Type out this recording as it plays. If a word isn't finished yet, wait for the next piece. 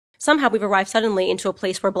somehow we've arrived suddenly into a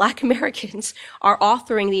place where Black Americans are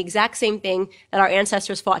authoring the exact same thing that our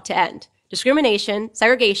ancestors fought to end. Discrimination,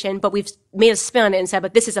 segregation, but we've made a spin on it and said,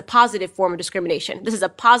 but this is a positive form of discrimination. This is a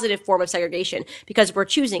positive form of segregation because we're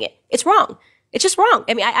choosing it. It's wrong. It's just wrong.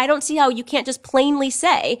 I mean, I don't see how you can't just plainly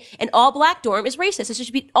say an all-black dorm is racist. It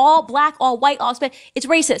should be all black, all white, all Hispanic. It's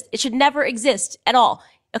racist. It should never exist at all.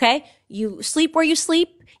 Okay? You sleep where you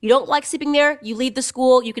sleep. You don't like sleeping there, you leave the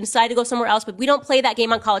school, you can decide to go somewhere else, but we don't play that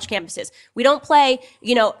game on college campuses. We don't play,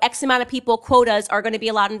 X amount of people, quotas are going to be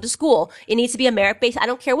allowed into school. It needs to be a merit-based. I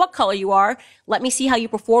don't care what color you are. Let me see how you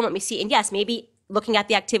perform. Let me see. And yes, maybe looking at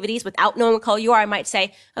the activities without knowing what color you are, I might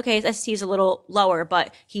say, okay, his SAT is a little lower,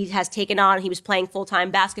 but he has taken on, he was playing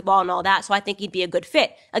full-time basketball and all that, so I think he'd be a good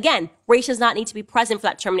fit. Again, race does not need to be present for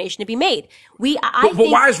that determination to be made. But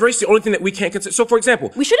why is race the only thing that we can't consider? So, for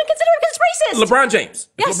example, we shouldn't consider it because it's racist. LeBron James.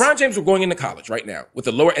 Yes. If LeBron James were going into college right now with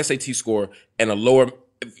a lower SAT score and a lower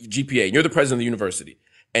GPA, and you're the president of the university,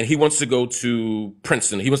 and he wants to go to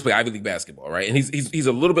Princeton, he wants to play Ivy League basketball, right? And he's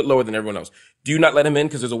a little bit lower than everyone else. Do you not let him in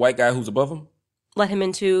because there's a white guy who's above him? Let him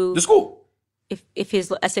into the school. If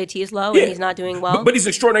his SAT is low and he's not doing well. But he's an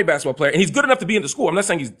extraordinary basketball player and he's good enough to be in the school. I'm not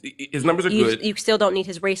saying his numbers are good. You still don't need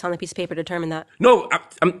his race on the piece of paper to determine that. No,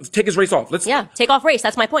 take his race off. Take off race.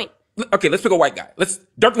 That's my point. Okay, let's pick a white guy.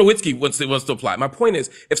 Dirk Nowitzki wants to apply. My point is,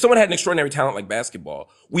 if someone had an extraordinary talent like basketball,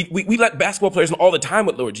 we let basketball players in all the time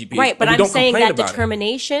with lower GPAs. Right, but I'm saying that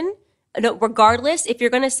determination, regardless, if you're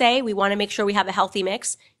going to say we want to make sure we have a healthy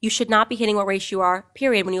mix, you should not be hitting what race you are,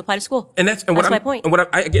 period, when you apply to school. And that's my point. And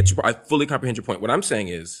I get you. I fully comprehend your point. What I'm saying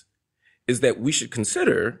is that we should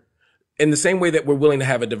consider, in the same way that we're willing to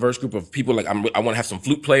have a diverse group of people, like I want to have some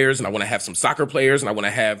flute players and I want to have some soccer players and I want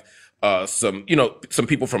to have some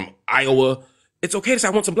people from Iowa. It's okay to say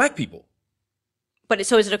I want some black people. But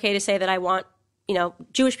so is it okay to say that I want,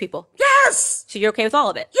 Jewish people? Yes. So you're okay with all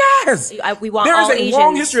of it? Yes. We want all Asians. There is a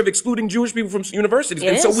long history of excluding Jewish people from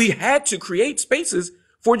universities. So we had to create spaces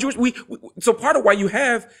for Jewish. So part of why you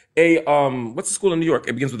have what's the school in New York?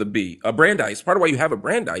 It begins with a B. Brandeis. Part of why you have a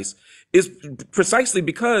Brandeis is precisely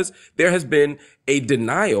because there has been a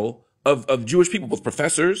denial of Jewish people, both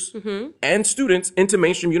professors and students, into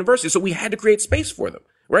mainstream universities. So we had to create space for them,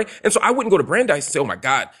 right? And so I wouldn't go to Brandeis and say, "Oh my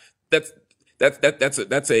God, that's a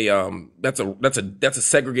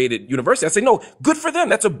segregated university." I say, no, good for them.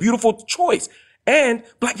 That's a beautiful choice. And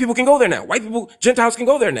black people can go there now. White people, Gentiles can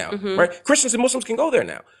go there now, right? Christians and Muslims can go there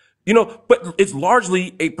now. But it's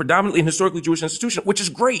largely a predominantly and historically Jewish institution, which is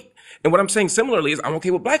great. And what I'm saying similarly is I'm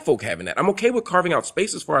okay with black folk having that. I'm okay with carving out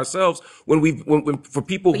spaces for ourselves when for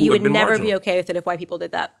people who have been marginal. You would never be okay with it if white people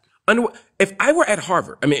did that. If I were at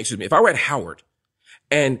if I were at Howard,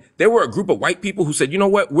 and there were a group of white people who said, you know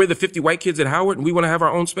what, we're the 50 white kids at Howard and we want to have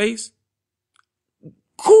our own space.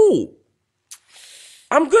 Cool.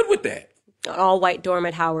 I'm good with that. An all white dorm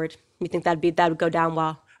at Howard. You think that would go down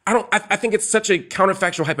well? I think it's such a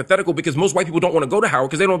counterfactual hypothetical because most white people don't want to go to Howard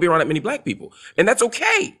because they don't want to be around that many black people. And that's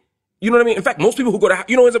okay. You know what I mean? In fact, most people who go to,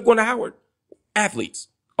 who ends up going to Howard? Athletes,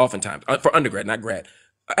 oftentimes, for undergrad, not grad.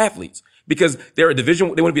 Athletes. Because they want to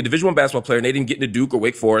be a Division I basketball player and they didn't get into Duke or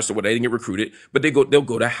Wake Forest or they didn't get recruited, but they'll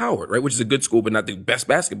go to Howard, right? Which is a good school, but not the best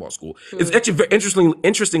basketball school. Mm-hmm. It's actually very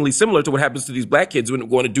interestingly similar to what happens to these black kids when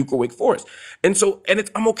going to Duke or Wake Forest. And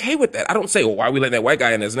I'm okay with that. I don't say, why are we letting that white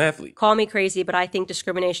guy in as an athlete? Call me crazy, but I think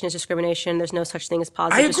discrimination is discrimination. There's no such thing as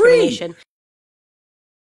positive discrimination.